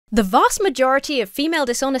The vast majority of female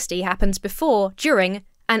dishonesty happens before, during,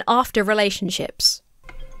 and after relationships.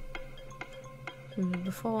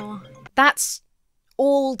 Before. That's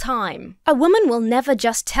all time. A woman will never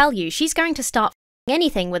just tell you she's going to start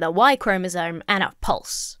anything with a Y chromosome and a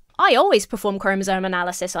pulse. I always perform chromosome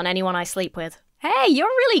analysis on anyone I sleep with. Hey, you're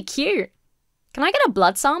really cute. Can I get a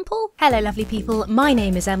blood sample? Hello lovely people, my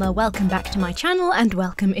name is Emma, welcome back to my channel, and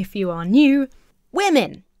welcome if you are new.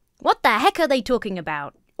 Women! What the heck are they talking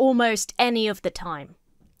about? Almost any of the time.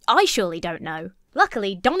 I surely don't know.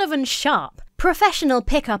 Luckily, Donovan Sharp, professional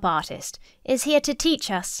pickup artist, is here to teach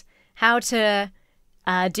us how to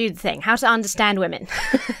do the thing, how to understand women.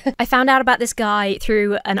 I found out about this guy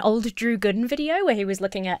through an old Drew Gooden video where he was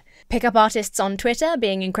looking at pickup artists on Twitter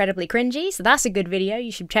being incredibly cringy, so that's a good video,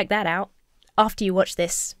 you should check that out. After you watch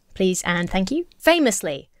this, please and thank you.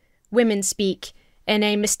 Famously, women speak in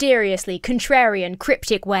a mysteriously contrarian,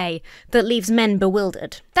 cryptic way that leaves men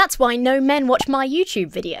bewildered. That's why no men watch my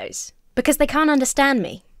YouTube videos, because they can't understand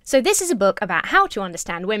me. So this is a book about how to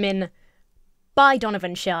understand women by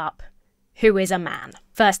Donovan Sharp, who is a man.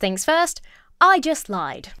 First things first, I just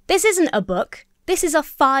lied. This isn't a book, this is a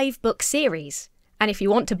 5-book series. And if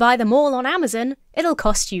you want to buy them all on Amazon, it'll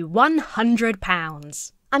cost you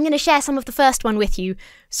 £100. I'm going to share some of the first one with you,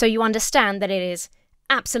 so you understand that it is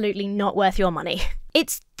absolutely not worth your money.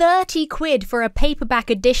 It's 30 quid for a paperback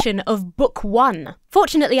edition of book 1.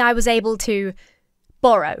 Fortunately, I was able to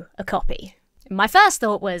borrow a copy. My first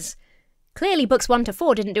thought was, clearly books 1 to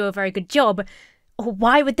 4 didn't do a very good job.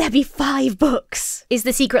 Why would there be 5 books? Is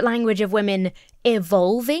the secret language of women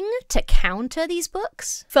evolving to counter these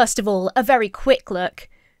books? First of all, a very quick look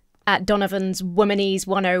at Donovan's Womanese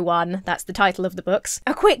 101, that's the title of the books.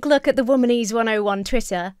 A quick look at the Womanese 101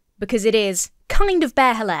 Twitter, because it is kind of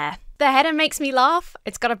bare hilaire. The header makes me laugh.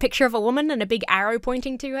 It's got a picture of a woman and a big arrow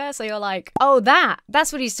pointing to her, so you're like, oh,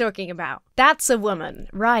 that's what he's talking about. That's a woman.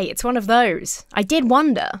 Right, it's one of those. I did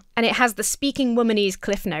wonder. And it has the Speaking Womanese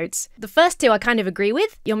cliff notes. The first 2 I kind of agree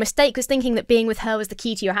with. Your mistake was thinking that being with her was the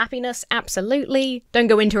key to your happiness. Absolutely. Don't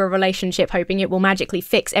go into a relationship hoping it will magically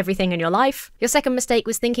fix everything in your life. Your second mistake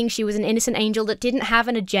was thinking she was an innocent angel that didn't have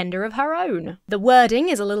an agenda of her own. The wording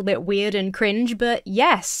is a little bit weird and cringe, but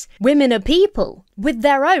yes, women are people with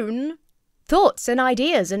their own thoughts and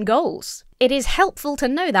ideas and goals. It is helpful to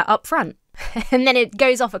know that up front. And then it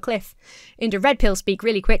goes off a cliff into red pill speak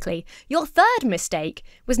really quickly. Your third mistake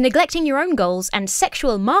was neglecting your own goals and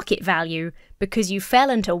sexual market value because you fell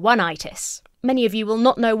into one-itis. Many of you will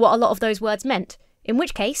not know what a lot of those words meant, in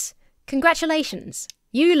which case, congratulations,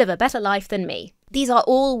 you live a better life than me. These are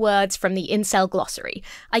all words from the incel glossary.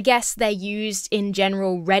 I guess they're used in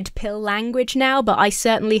general red pill language now, but I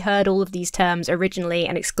certainly heard all of these terms originally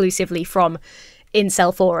and exclusively from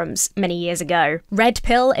incel forums many years ago. Red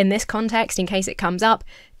pill, in this context, in case it comes up,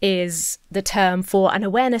 is the term for an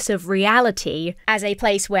awareness of reality as a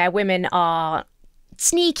place where women are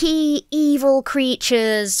sneaky, evil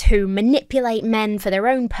creatures who manipulate men for their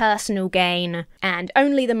own personal gain, and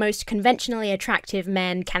only the most conventionally attractive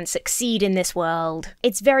men can succeed in this world.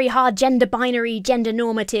 It's very hard, gender binary, gender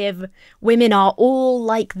normative. Women are all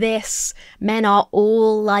like this. Men are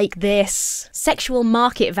all like this. Sexual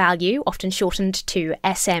market value, often shortened to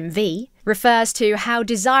SMV, refers to how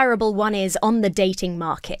desirable one is on the dating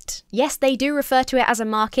market. Yes, they do refer to it as a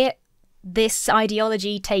market. This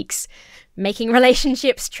ideology takes making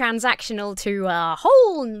relationships transactional to a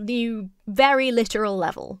whole new, very literal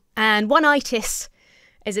level. And one-itis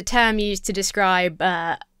is a term used to describe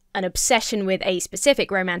an obsession with a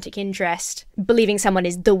specific romantic interest, believing someone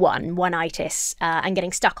is the one-itis, and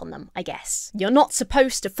getting stuck on them, I guess. You're not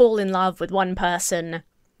supposed to fall in love with one person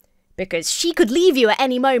because she could leave you at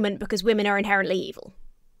any moment because women are inherently evil.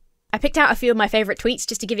 I picked out a few of my favourite tweets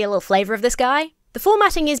just to give you a little flavour of this guy. The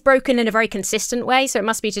formatting is broken in a very consistent way, so it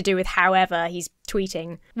must be to do with however he's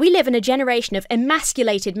tweeting. We live in a generation of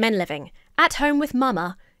emasculated men living, at home with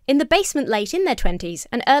mama, in the basement late in their 20s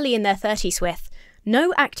and early in their 30s with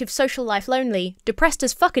no active social life lonely, depressed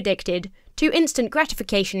as fuck addicted, to instant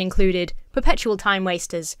gratification included, perpetual time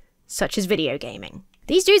wasters, such as video gaming.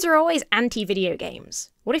 These dudes are always anti-video games.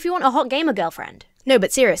 What if you want a hot gamer girlfriend? No,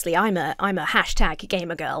 but seriously, I'm a hashtag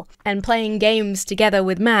gamer girl, and playing games together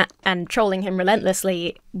with Matt and trolling him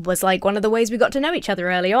relentlessly was like one of the ways we got to know each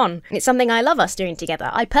other early on. It's something I love us doing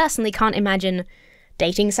together. I personally can't imagine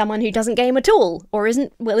dating someone who doesn't game at all, or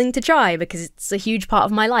isn't willing to try, because it's a huge part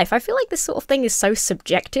of my life. I feel like this sort of thing is so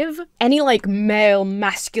subjective. Any, like, male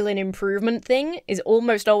masculine improvement thing is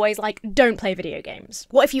almost always like, don't play video games.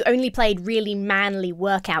 What if you only played really manly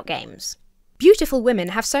workout games? Beautiful women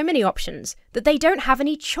have so many options that they don't have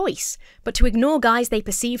any choice but to ignore guys they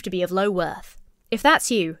perceive to be of low worth. If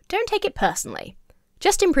that's you, don't take it personally.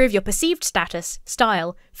 Just improve your perceived status,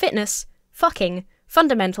 style, fitness, fucking,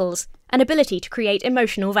 fundamentals, and ability to create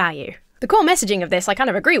emotional value. The core messaging of this I kind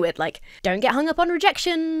of agree with, like, don't get hung up on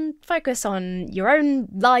rejection, focus on your own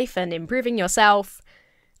life and improving yourself.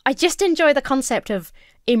 I just enjoy the concept of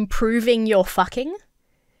improving your fucking.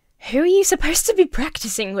 Who are you supposed to be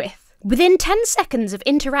practicing with? Within 10 seconds of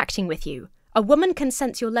interacting with you, a woman can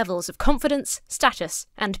sense your levels of confidence, status,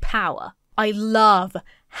 and power. I love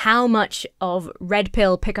how much of red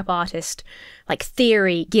pill pickup artist, like,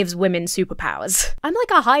 theory gives women superpowers. I'm like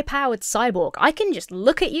a high-powered cyborg. I can just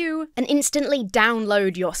look at you and instantly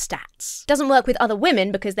download your stats. Doesn't work with other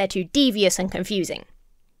women because they're too devious and confusing.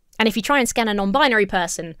 And if you try and scan a non-binary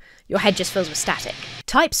person, your head just fills with static.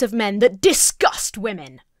 Types of men that disgust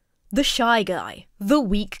women. The shy guy, the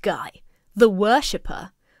weak guy, the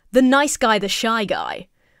worshipper, the nice guy, the shy guy.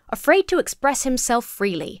 Afraid to express himself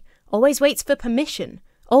freely, always waits for permission,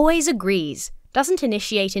 always agrees, doesn't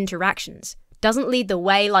initiate interactions, doesn't lead the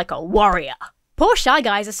way like a warrior. Poor shy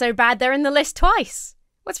guys are so bad they're in the list twice.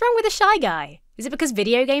 What's wrong with a shy guy? Is it because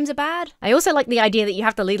video games are bad? I also like the idea that you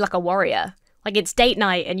have to lead like a warrior. Like it's date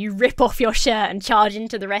night and you rip off your shirt and charge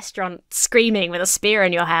into the restaurant screaming with a spear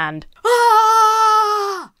in your hand.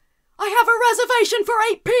 Ah! I have a reservation for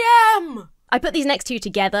 8 p.m! I put these next two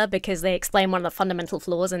together because they explain one of the fundamental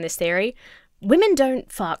flaws in this theory. Women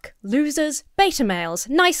don't fuck losers, beta males,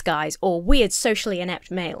 nice guys, or weird socially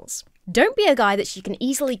inept males. Don't be a guy that she can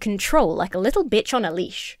easily control like a little bitch on a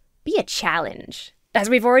leash. Be a challenge. As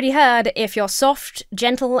we've already heard, if you're soft,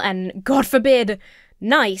 gentle, and, God forbid,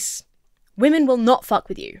 nice, women will not fuck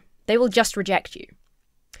with you. They will just reject you.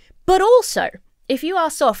 But also, if you are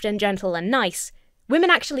soft and gentle and nice, women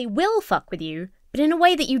actually will fuck with you, but in a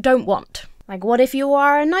way that you don't want. Like, what if you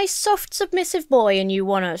are a nice, soft, submissive boy and you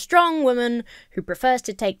want a strong woman who prefers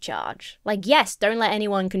to take charge? Like, yes, don't let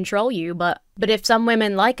anyone control you, but if some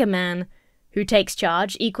women like a man who takes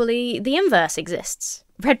charge, equally, the inverse exists.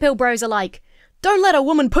 Red pill bros are like, don't let a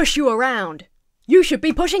woman push you around. You should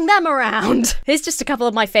be pushing them around. Here's just a couple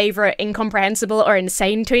of my favourite incomprehensible or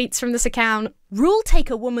insane tweets from this account. Rule take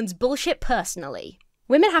a woman's bullshit personally.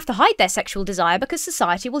 Women have to hide their sexual desire because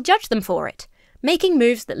society will judge them for it. Making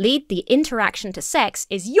moves that lead the interaction to sex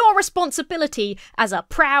is your responsibility as a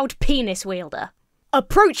proud penis wielder.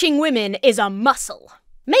 Approaching women is a muscle.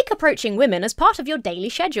 Make approaching women as part of your daily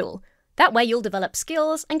schedule. That way you'll develop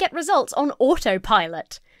skills and get results on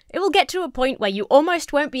autopilot. It will get to a point where you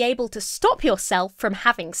almost won't be able to stop yourself from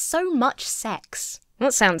having so much sex.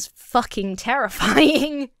 That sounds fucking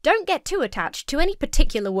terrifying. Don't get too attached to any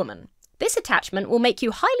particular woman. This attachment will make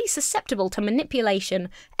you highly susceptible to manipulation,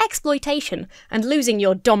 exploitation, and losing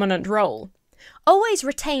your dominant role. Always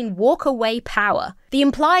retain walk-away power. The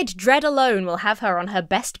implied dread alone will have her on her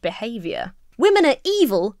best behaviour. Women are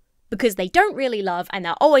evil because they don't really love and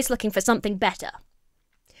they're always looking for something better.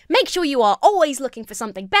 Make sure you are always looking for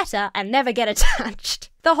something better and never get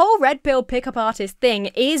attached. The whole red pill pickup artist thing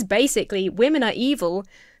is basically women are evil,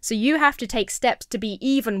 so you have to take steps to be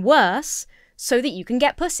even worse so that you can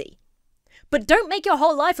get pussy. But don't make your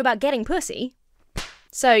whole life about getting pussy.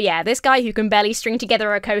 So yeah, this guy who can barely string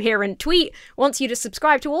together a coherent tweet wants you to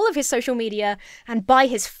subscribe to all of his social media and buy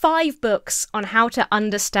his 5 books on how to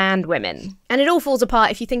understand women. And it all falls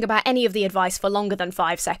apart if you think about any of the advice for longer than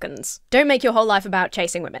 5 seconds. Don't make your whole life about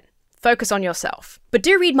chasing women. Focus on yourself. But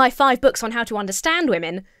do read my 5 books on how to understand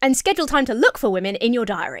women and schedule time to look for women in your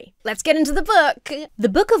diary. Let's get into the book. The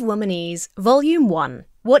Book of Womanese, Volume 1.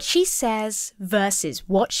 What she says versus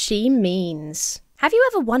what she means. Have you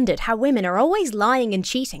ever wondered how women are always lying and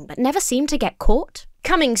cheating but never seem to get caught?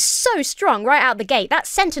 Coming so strong right out the gate,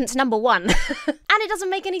 that's sentence number 1. And it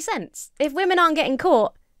doesn't make any sense. If women aren't getting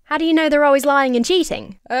caught, how do you know they're always lying and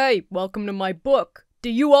cheating? Hey, welcome to my book.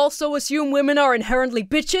 Do you also assume women are inherently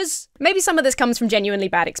bitches? Maybe some of this comes from genuinely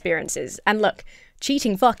bad experiences. And look,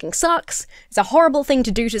 cheating fucking sucks. It's a horrible thing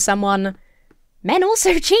to do to someone. Men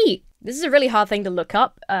also cheat. This is a really hard thing to look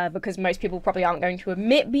up because most people probably aren't going to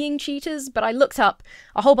admit being cheaters, but I looked up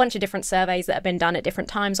a whole bunch of different surveys that have been done at different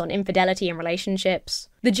times on infidelity in relationships.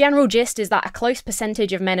 The general gist is that a close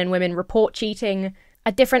percentage of men and women report cheating.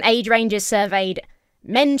 At different age ranges surveyed,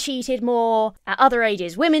 men cheated more. At other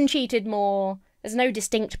ages, women cheated more. There's no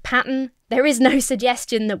distinct pattern. There is no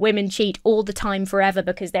suggestion that women cheat all the time forever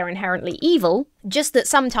because they're inherently evil, just that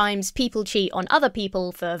sometimes people cheat on other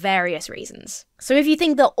people for various reasons. So if you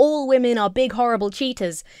think that all women are big horrible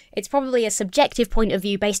cheaters, it's probably a subjective point of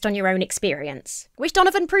view based on your own experience. Which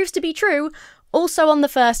Donovan proves to be true, also on the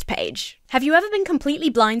first page. Have you ever been completely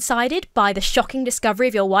blindsided by the shocking discovery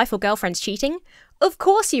of your wife or girlfriend's cheating? Of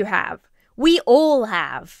course you have. We all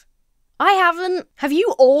have. I haven't. Have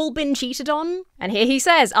you all been cheated on? And here he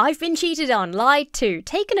says, I've been cheated on, lied to,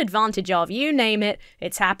 taken advantage of, you name it,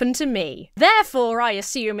 it's happened to me. Therefore, I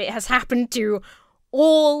assume it has happened to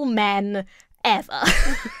all men ever.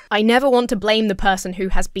 I never want to blame the person who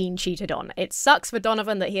has been cheated on. It sucks for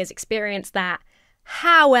Donovan that he has experienced that.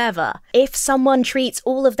 However, if someone treats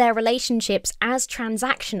all of their relationships as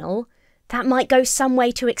transactional, that might go some way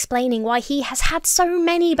to explaining why he has had so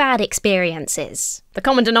many bad experiences. The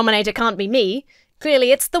common denominator can't be me.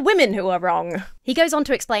 Clearly, it's the women who are wrong. He goes on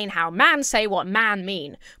to explain how man say what man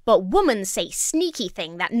mean, but woman say sneaky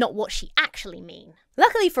thing that not what she actually mean.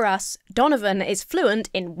 Luckily for us, Donovan is fluent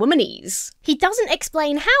in Womanese. He doesn't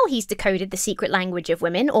explain how he's decoded the secret language of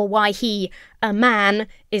women or why he, a man,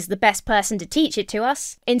 is the best person to teach it to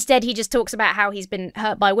us. Instead, he just talks about how he's been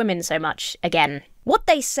hurt by women so much, again. What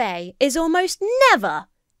they say is almost never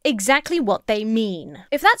exactly what they mean.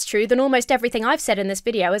 If that's true, then almost everything I've said in this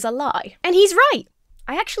video is a lie. And he's right.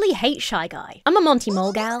 I actually hate Shy Guy. I'm a Monty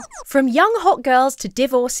Mole gal. From young hot girls to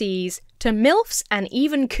divorcees, to MILFs and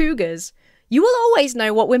even cougars, you will always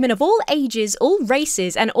know what women of all ages, all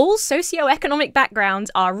races, and all socioeconomic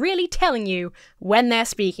backgrounds are really telling you when they're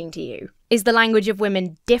speaking to you. Is the language of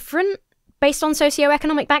women different based on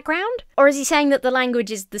socioeconomic background? Or is he saying that the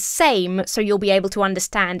language is the same so you'll be able to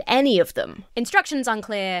understand any of them? Instructions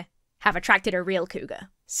unclear have attracted a real cougar.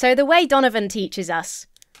 So the way Donovan teaches us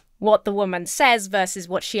what the woman says versus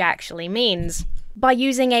what she actually means, by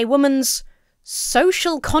using a woman's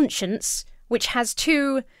social conscience, which has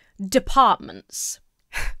two departments.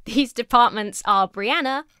 These departments are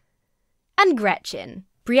Brianna and Gretchen.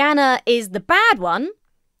 Brianna is the bad one,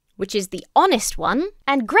 which is the honest one,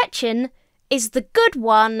 and Gretchen is the good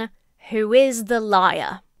one, who is the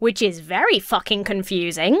liar, which is very fucking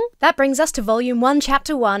confusing. That brings us to Volume 1,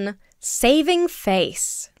 Chapter 1, Saving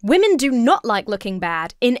Face. Women do not like looking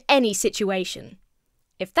bad in any situation.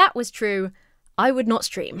 If that was true, I would not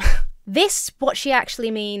stream. This, what she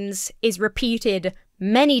actually means, is repeated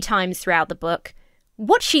many times throughout the book.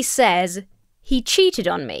 What she says, he cheated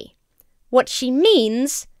on me. What she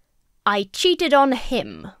means, I cheated on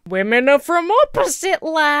him. Women are from opposite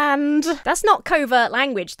land. That's not covert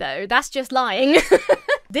language though, that's just lying.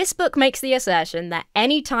 This book makes the assertion that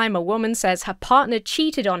any time a woman says her partner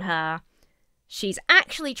cheated on her, she's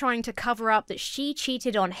actually trying to cover up that she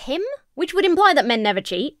cheated on him, which would imply that men never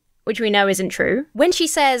cheat, which we know isn't true. When she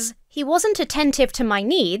says, he wasn't attentive to my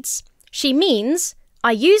needs, she means,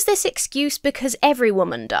 I use this excuse because every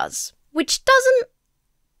woman does, which doesn't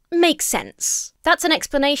make sense. That's an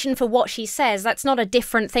explanation for what she says, that's not a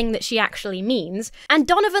different thing that she actually means. And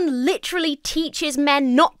Donovan literally teaches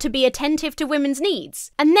men not to be attentive to women's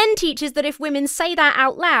needs, and then teaches that if women say that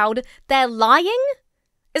out loud, they're lying?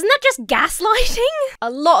 Isn't that just gaslighting? A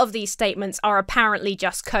lot of these statements are apparently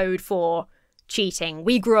just code for cheating.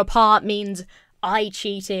 We grew apart means I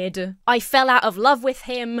cheated. I fell out of love with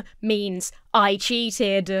him means I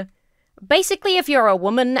cheated. Basically, if you're a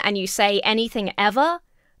woman and you say anything ever,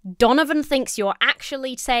 Donovan thinks you're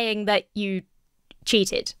actually saying that you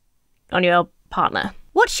cheated on your partner.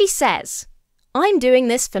 What she says, I'm doing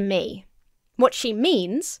this for me. What she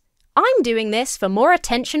means, I'm doing this for more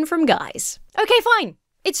attention from guys. Okay, fine.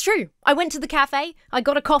 It's true. I went to the cafe, I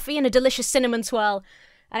got a coffee and a delicious cinnamon swirl,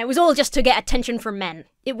 and it was all just to get attention from men.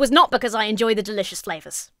 It was not because I enjoy the delicious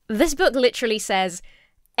flavours. This book literally says,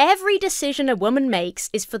 every decision a woman makes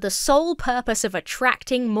is for the sole purpose of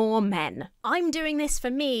attracting more men. I'm doing this for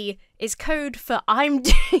me is code for I'm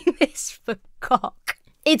doing this for cock.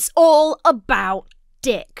 It's all about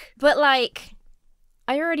dick. But like,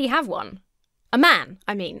 I already have one. A man,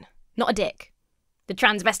 I mean, not a dick. The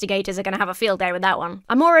transvestigators are gonna have a field day with that one.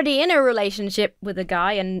 I'm already in a relationship with a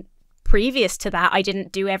guy, and previous to that, I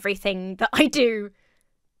didn't do everything that I do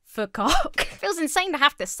for cock. It feels insane to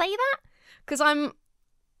have to say that, because I'm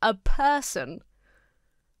a person.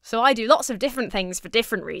 So I do lots of different things for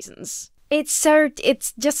different reasons.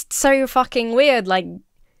 It's just so fucking weird, like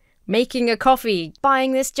making a coffee,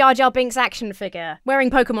 buying this Jar Jar Binks action figure, wearing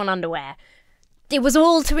Pokemon underwear. It was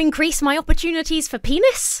all to increase my opportunities for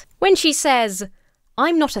penis. When she says,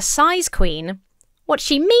 I'm not a size queen, what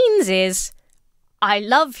she means is, I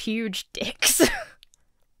love huge dicks.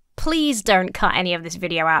 Please don't cut any of this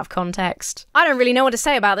video out of context. I don't really know what to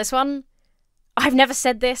say about this one. I've never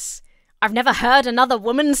said this. I've never heard another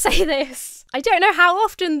woman say this. I don't know how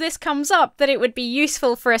often this comes up that it would be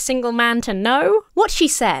useful for a single man to know. What she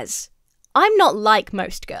says, I'm not like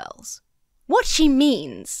most girls. What she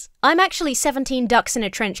means, I'm actually 17 ducks in a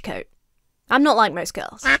trench coat. I'm not like most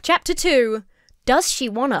girls. Chapter 2, Does she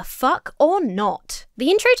wanna fuck or not? The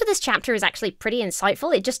intro to this chapter is actually pretty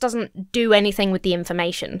insightful, it just doesn't do anything with the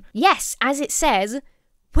information. Yes, as it says,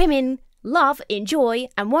 women love, enjoy,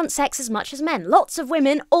 and want sex as much as men. Lots of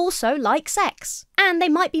women also like sex. And they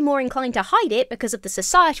might be more inclined to hide it because of the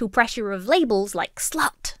societal pressure of labels like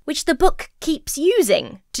slut, which the book keeps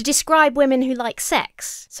using to describe women who like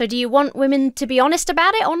sex. So do you want women to be honest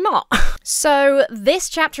about it or not? So this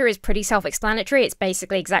chapter is pretty self-explanatory. It's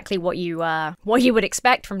basically exactly what you would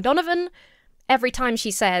expect from Donovan. Every time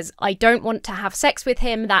she says, I don't want to have sex with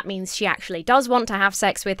him, that means she actually does want to have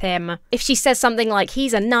sex with him. If she says something like,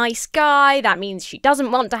 he's a nice guy, that means she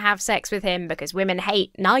doesn't want to have sex with him because women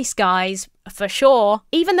hate nice guys, for sure.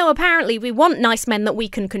 Even though apparently we want nice men that we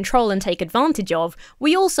can control and take advantage of,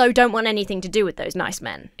 we also don't want anything to do with those nice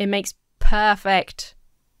men. It makes perfect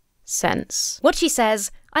sense. What she says,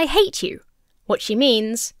 I hate you. What she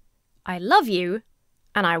means, I love you,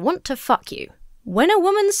 and I want to fuck you. When a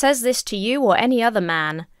woman says this to you or any other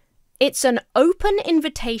man, it's an open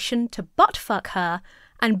invitation to butt-fuck her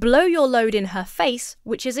and blow your load in her face,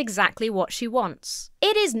 which is exactly what she wants.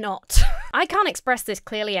 It is not. I can't express this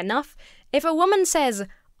clearly enough. If a woman says,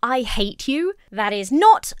 I hate you, that is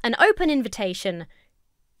not an open invitation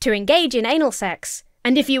to engage in anal sex,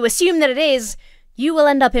 and if you assume that it is, you will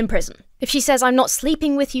end up in prison. If she says, I'm not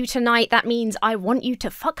sleeping with you tonight, that means I want you to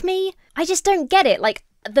fuck me? I just don't get it. Like,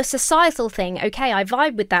 the societal thing, okay, I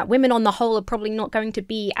vibe with that. Women on the whole are probably not going to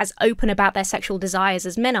be as open about their sexual desires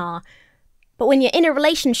as men are. But when you're in a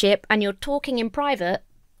relationship and you're talking in private,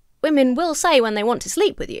 women will say when they want to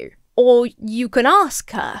sleep with you. Or you can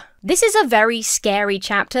ask her. This is a very scary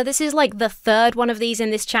chapter. This is like the third one of these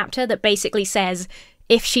in this chapter that basically says,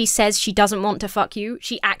 if she says she doesn't want to fuck you,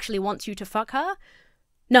 she actually wants you to fuck her.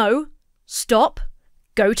 No, stop.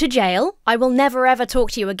 Go to jail. I will never ever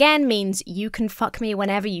talk to you again means you can fuck me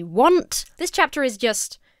whenever you want. This chapter is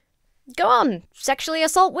just, go on, sexually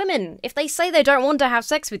assault women. If they say they don't want to have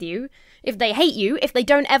sex with you, if they hate you, if they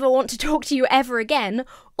don't ever want to talk to you ever again,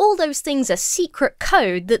 all those things are secret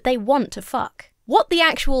code that they want to fuck. What the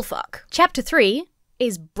actual fuck? Chapter 3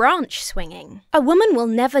 is branch swinging. A woman will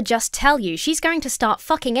never just tell you she's going to start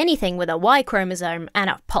fucking anything with a Y chromosome and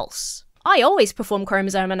a pulse. I always perform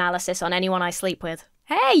chromosome analysis on anyone I sleep with.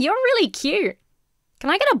 Hey, you're really cute. Can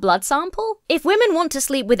I get a blood sample? If women want to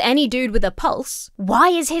sleep with any dude with a pulse, why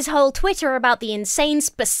is his whole Twitter about the insane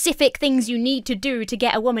specific things you need to do to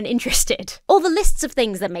get a woman interested? Or the lists of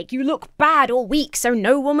things that make you look bad or weak so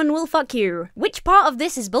no woman will fuck you? Which part of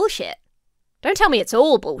this is bullshit? Don't tell me it's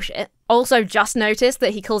all bullshit. Also, just noticed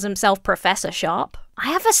that he calls himself Professor Sharp. I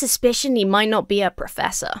have a suspicion he might not be a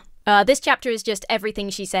professor. This chapter is just everything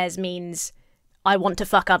she says means, I want to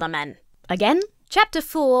fuck other men. Again? Chapter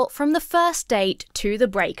 4, from the first date to the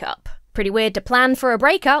breakup. Pretty weird to plan for a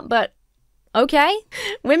breakup, but okay.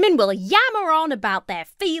 Women will yammer on about their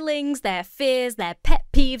feelings, their fears, their pet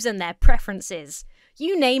peeves, and their preferences.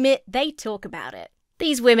 You name it, they talk about it.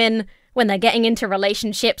 These women, when they're getting into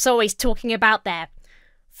relationships, always talking about their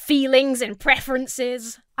feelings and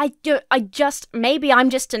preferences. Maybe I'm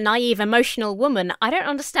just a naive, emotional woman. I don't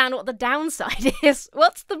understand what the downside is.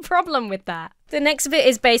 What's the problem with that? The next bit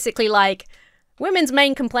is basically like, women's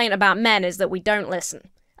main complaint about men is that we don't listen.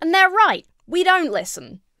 And they're right, we don't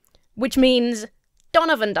listen. Which means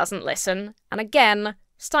Donovan doesn't listen, and again,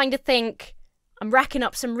 starting to think, I'm racking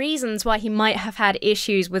up some reasons why he might have had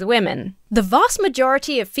issues with women. The vast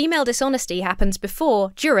majority of female dishonesty happens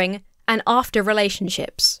before, during, and after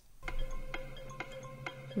relationships.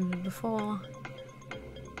 Before,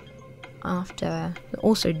 after,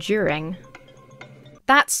 also during.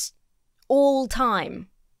 That's all time.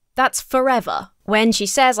 That's forever. When she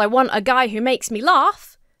says, I want a guy who makes me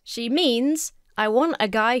laugh, she means, I want a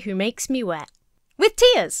guy who makes me wet. With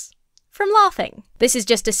tears. From laughing. This is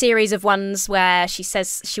just a series of ones where she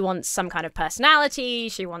says she wants some kind of personality,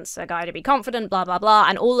 she wants a guy to be confident, blah blah blah,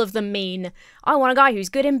 and all of them mean, I want a guy who's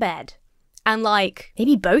good in bed. And like,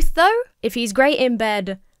 maybe both though? If he's great in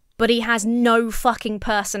bed, but he has no fucking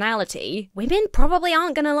personality, women probably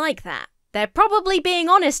aren't gonna like that. They're probably being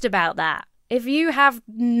honest about that. If you have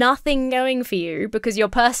nothing going for you because your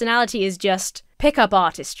personality is just pickup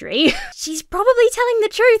artistry, she's probably telling the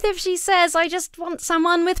truth if she says, I just want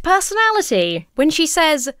someone with personality. When she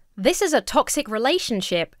says, this is a toxic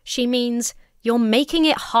relationship, she means you're making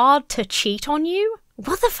it hard to cheat on you?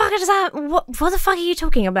 What the fuck is that? What the fuck are you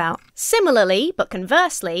talking about? Similarly, but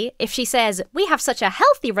conversely, if she says, we have such a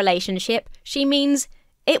healthy relationship, she means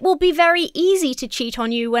it will be very easy to cheat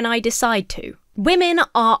on you when I decide to. Women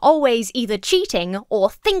are always either cheating or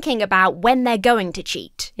thinking about when they're going to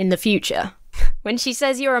cheat in the future. When she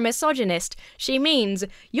says you're a misogynist, she means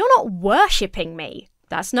you're not worshipping me.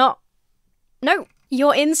 That's not... No,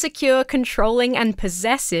 you're insecure, controlling, and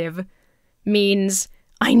possessive means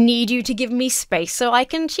I need you to give me space so I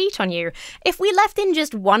can cheat on you. If we left in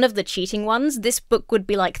just one of the cheating ones, this book would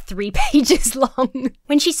be like 3 pages long.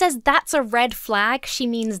 When she says that's a red flag, she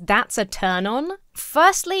means that's a turn on.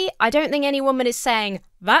 Firstly, I don't think any woman is saying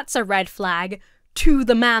that's a red flag to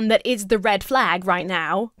the man that is the red flag right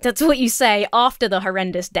now. That's what you say after the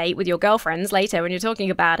horrendous date with your girlfriends later when you're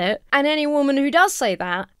talking about it. And any woman who does say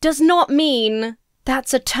that does not mean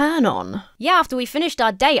that's a turn on. Yeah, after we finished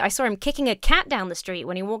our date, I saw him kicking a cat down the street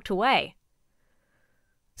when he walked away.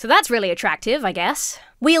 So that's really attractive, I guess.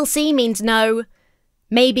 We'll see means no.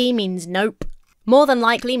 Maybe means nope. More than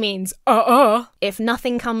likely means If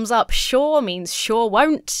nothing comes up, sure means sure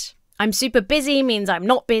won't. I'm super busy means I'm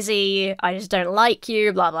not busy. I just don't like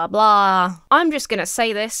you, blah, blah, blah. I'm just gonna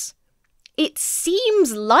say this. It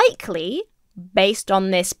seems likely, based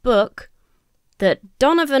on this book, that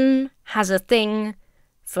Donovan has a thing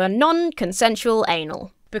for non-consensual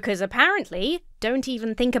anal. Because apparently, don't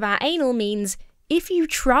even think about anal means, if you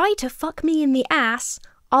try to fuck me in the ass,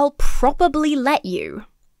 I'll probably let you.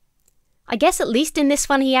 I guess at least in this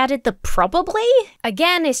one he added the probably?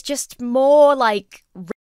 Again, it's just more like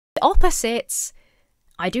opposites.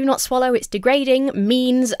 I do not swallow, it's degrading,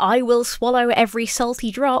 means I will swallow every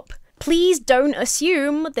salty drop. Please don't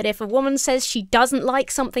assume that if a woman says she doesn't like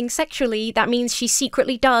something sexually, that means she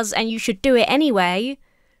secretly does and you should do it anyway.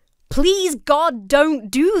 Please, God, don't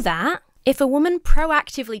do that. If a woman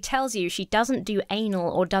proactively tells you she doesn't do anal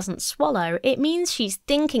or doesn't swallow, it means she's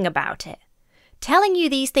thinking about it. Telling you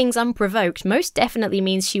these things unprovoked most definitely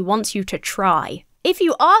means she wants you to try. If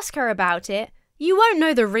you ask her about it, you won't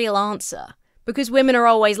know the real answer. Because women are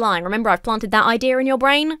always lying. Remember, I've planted that idea in your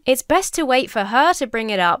brain? It's best to wait for her to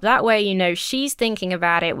bring it up. That way you know she's thinking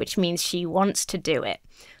about it, which means she wants to do it.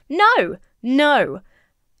 No.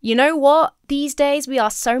 You know what? These days we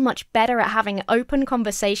are so much better at having open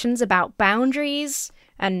conversations about boundaries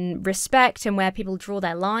and respect and where people draw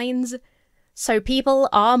their lines. So people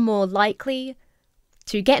are more likely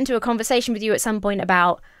to get into a conversation with you at some point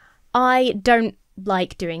about, I don't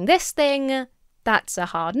like doing this thing. That's a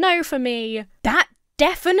hard no for me. That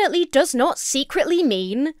definitely does not secretly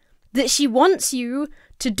mean that she wants you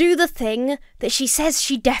to do the thing that she says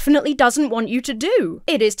she definitely doesn't want you to do.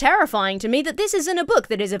 It is terrifying to me that this isn't a book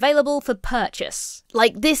that is available for purchase.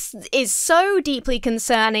 Like, this is so deeply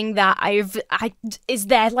concerning that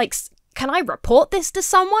can I report this to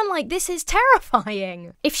someone? Like, this is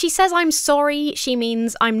terrifying. If she says I'm sorry, she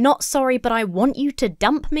means I'm not sorry, but I want you to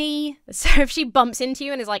dump me. So if she bumps into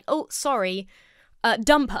you and is like, oh, sorry,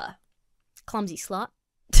 dump her. Clumsy slut.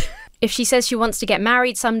 If she says she wants to get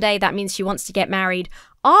married someday, that means she wants to get married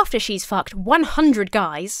after she's fucked 100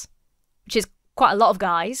 guys, which is quite a lot of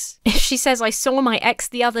guys. If she says I saw my ex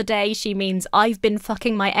the other day, she means I've been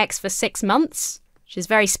fucking my ex for 6 months, which is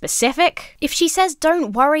very specific. If she says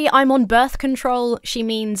don't worry, I'm on birth control, she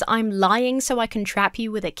means I'm lying so I can trap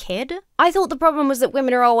you with a kid. I thought the problem was that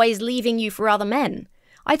women are always leaving you for other men.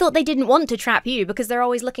 I thought they didn't want to trap you because they're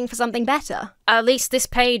always looking for something better. At least this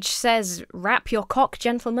page says, wrap your cock,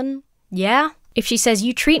 gentlemen. Yeah? If she says,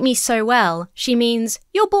 you treat me so well, she means,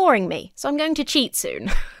 you're boring me, so I'm going to cheat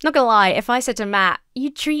soon. Not gonna lie, if I said to Matt,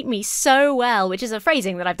 you treat me so well, which is a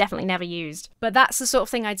phrasing that I've definitely never used, but that's the sort of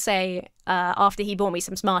thing I'd say after he bought me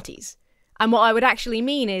some Smarties. And what I would actually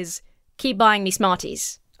mean is, keep buying me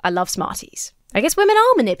Smarties. I love Smarties. I guess women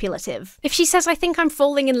are manipulative. If she says, I think I'm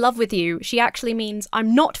falling in love with you, she actually means,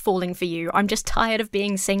 I'm not falling for you, I'm just tired of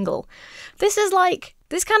being single. This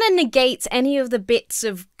kind of negates any of the bits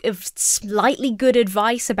of slightly good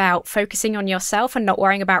advice about focusing on yourself and not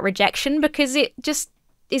worrying about rejection, because it just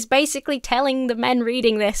is basically telling the men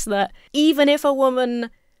reading this that even if a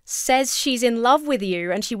woman says she's in love with you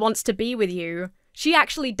and she wants to be with you, she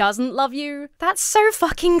actually doesn't love you. That's so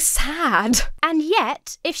fucking sad. And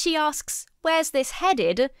yet, if she asks, where's this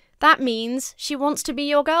headed, that means she wants to be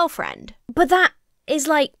your girlfriend. But that is,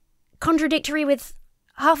 like, contradictory with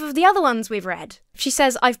half of the other ones we've read. If she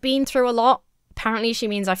says, I've been through a lot, apparently she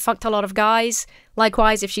means I've fucked a lot of guys.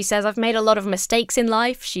 Likewise, if she says, I've made a lot of mistakes in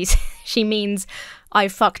life, she means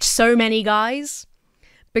I've fucked so many guys.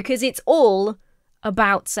 Because it's all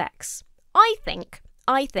about sex. I think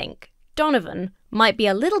Donovan might be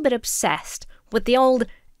a little bit obsessed with the old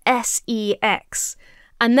sex,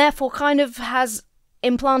 and therefore kind of has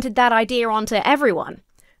implanted that idea onto everyone,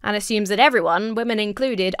 and assumes that everyone, women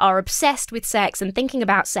included, are obsessed with sex and thinking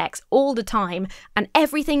about sex all the time, and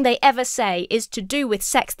everything they ever say is to do with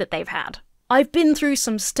sex that they've had. I've been through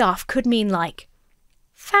some stuff could mean, like,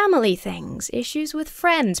 family things, issues with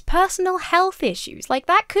friends, personal health issues. Like,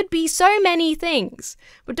 that could be so many things.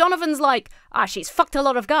 But Donovan's like, she's fucked a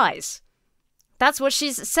lot of guys. That's what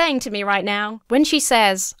she's saying to me right now. When she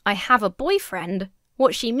says, I have a boyfriend,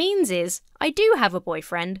 what she means is, I do have a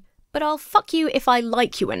boyfriend, but I'll fuck you if I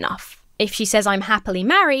like you enough. If she says I'm happily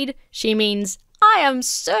married, she means, I am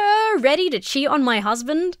so ready to cheat on my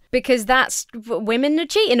husband, because that's women are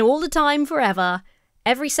cheating all the time forever.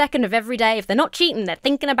 Every second of every day, if they're not cheating, they're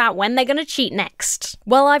thinking about when they're gonna cheat next.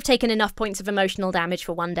 Well, I've taken enough points of emotional damage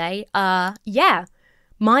for one day. Yeah.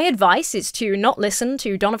 My advice is to not listen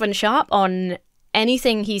to Donovan Sharp on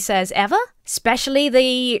anything he says ever, especially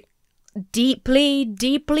the deeply,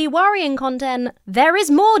 deeply worrying content. There is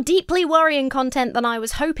more deeply worrying content than I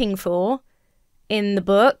was hoping for in the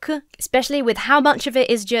book, especially with how much of it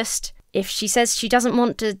is just, if she says she doesn't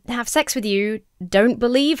want to have sex with you, don't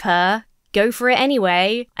believe her, go for it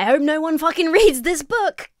anyway. I hope no one fucking reads this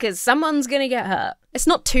book, because someone's gonna get hurt. It's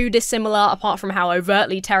not too dissimilar, apart from how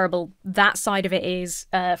overtly terrible that side of it is,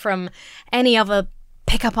 from any other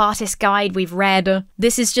pickup artist guide we've read.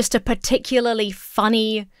 This is just a particularly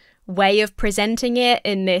funny way of presenting it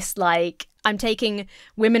in this, like, I'm taking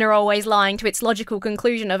women are always lying to its logical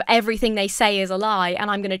conclusion of everything they say is a lie, and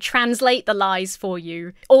I'm going to translate the lies for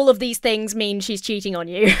you. All of these things mean she's cheating on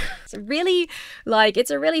you. It's a really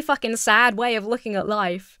fucking sad way of looking at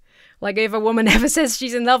life. Like, if a woman ever says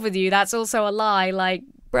she's in love with you, that's also a lie. Like,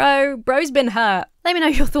 bro's been hurt. Let me know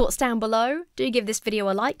your thoughts down below. Do give this video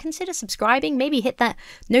a like, consider subscribing, maybe hit that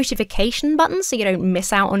notification button so you don't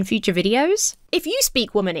miss out on future videos. If you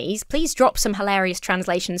speak Womanese, please drop some hilarious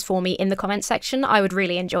translations for me in the comment section. I would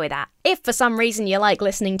really enjoy that. If for some reason you like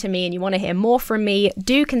listening to me and you want to hear more from me,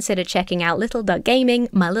 do consider checking out Little Duck Gaming,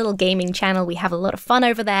 my little gaming channel. We have a lot of fun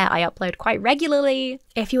over there. I upload quite regularly.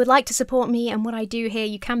 If you would like to support me and what I do here,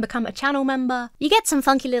 you can become a channel member. You get some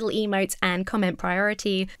funky little emotes and comment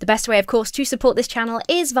priority. The best way, of course, to support this channel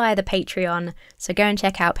is via the Patreon. So go and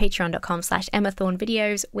check out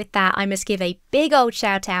patreon.com/EmmaThorneVideos. With that, I must give a big old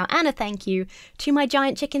shout out and a thank you to my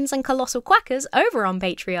giant chickens and colossal quackers over on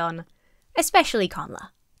Patreon. Especially Conla.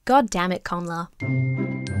 God damn it, Conla.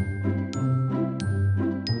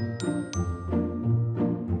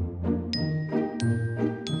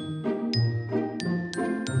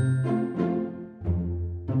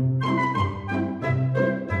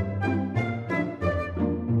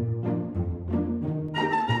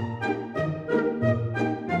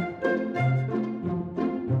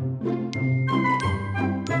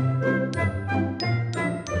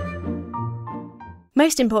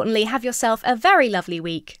 Most importantly, have yourself a very lovely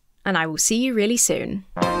week, and I will see you really soon.